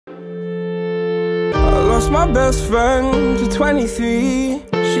lost my best friend to 23.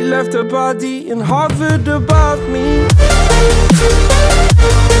 She left her body and hovered above me.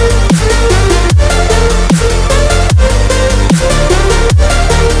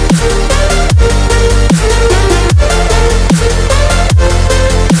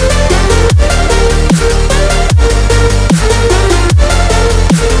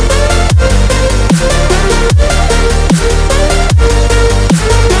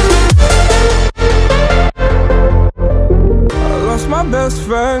 My best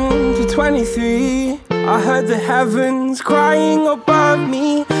friend to 23. I heard the heavens crying above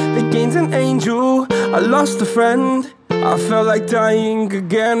me. They gained an angel, I lost a friend. I felt like dying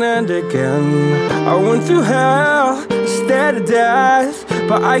again and again. I went through hell, stared at death,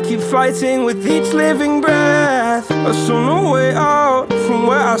 but I keep fighting with each living breath. I saw no way out from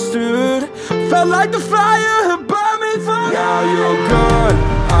where I stood. Felt like the fire had burned me through. Now you're gone,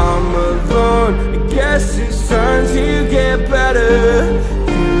 I'm alone. I guess it's time to get better.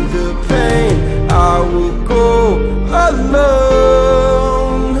 Through the pain, I will go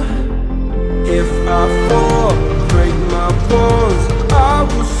alone. If I fall, break my bones, I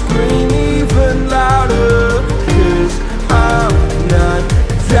will scream even louder. 'Cause I'm not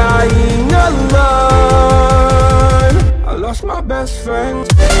dying alone. I lost my best friend